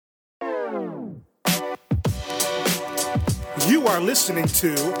You are listening to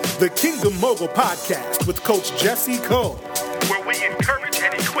the Kingdom Mogul Podcast with Coach Jesse Cole, where we encourage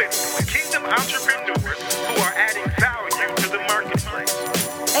and equip kingdom entrepreneurs who are adding value to the marketplace.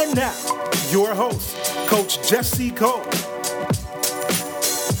 And now, your host, Coach Jesse Cole.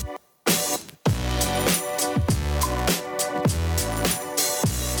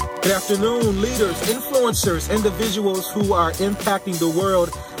 Good afternoon, leaders, influencers, individuals who are impacting the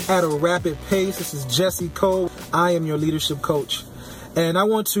world at a rapid pace. This is Jesse Cole. I am your leadership coach. And I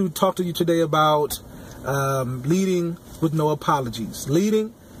want to talk to you today about leading with no apologies.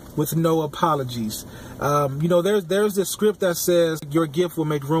 Leading with no apologies. There's this script that says your gift will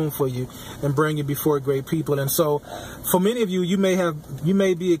make room for you and bring you before great people. And so for many of you, you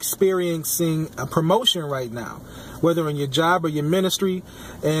may be experiencing a promotion right now, whether in your job or your ministry,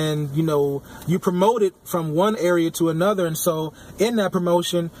 and you promoted from one area to another, and so in that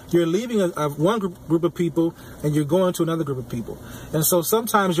promotion you're leaving one group of people and you're going to another group of people. And so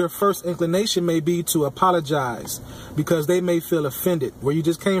sometimes your first inclination may be to apologize because they may feel offended. Where you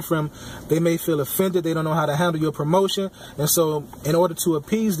just came from, they may feel offended. They don't know how to handle your promotion, and so in order to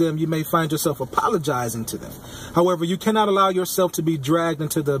appease them, you may find yourself apologizing to them. However, you cannot allow yourself to be dragged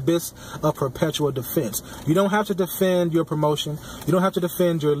into the abyss of perpetual defense. You don't have to defend your promotion. You don't have to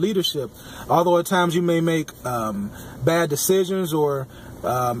defend your leadership. Although at times you may make bad decisions or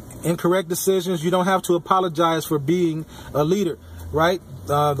incorrect decisions, you don't have to apologize for being a leader, right?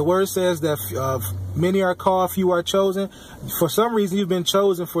 The word says that many are called, few are chosen. For some reason, you've been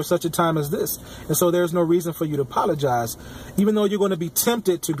chosen for such a time as this. And so there's no reason for you to apologize. Even though you're going to be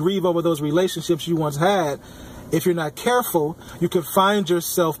tempted to grieve over those relationships you once had, if you're not careful, you can find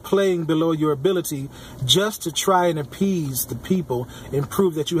yourself playing below your ability just to try and appease the people and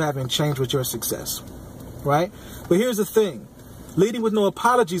prove that you haven't changed with your success, right? But here's the thing. Leading with no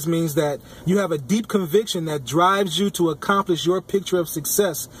apologies means that you have a deep conviction that drives you to accomplish your picture of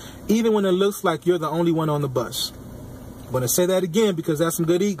success, even when it looks like you're the only one on the bus. I'm going to say that again because that's some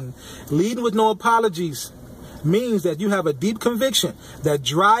good eating. Leading with no apologies means that you have a deep conviction that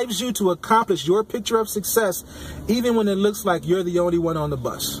drives you to accomplish your picture of success, even when it looks like you're the only one on the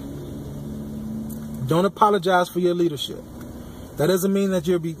bus. Don't apologize for your leadership. That doesn't mean that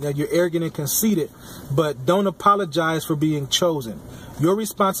you're arrogant and conceited, but don't apologize for being chosen. Your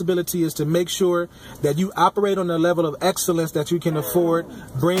responsibility is to make sure that you operate on a level of excellence that you can afford,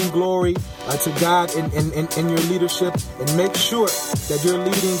 bring glory to God in your leadership, and make sure that you're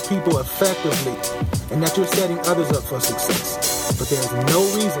leading people effectively and that you're setting others up for success. But there's no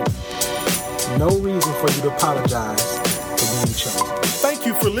reason for you to apologize for being chosen. Thank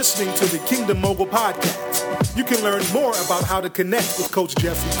you for listening to the Kingdom Mogul Podcast. You can learn more about how to connect with Coach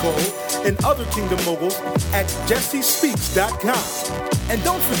Jesse Cole and other Kingdom Moguls at jessespeaks.com. And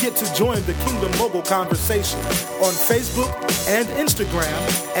don't forget to join the Kingdom Mogul conversation on Facebook and Instagram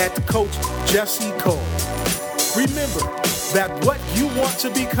at Coach Jesse Cole. Remember that what you want to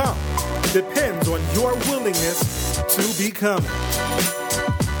become depends on your willingness to become it.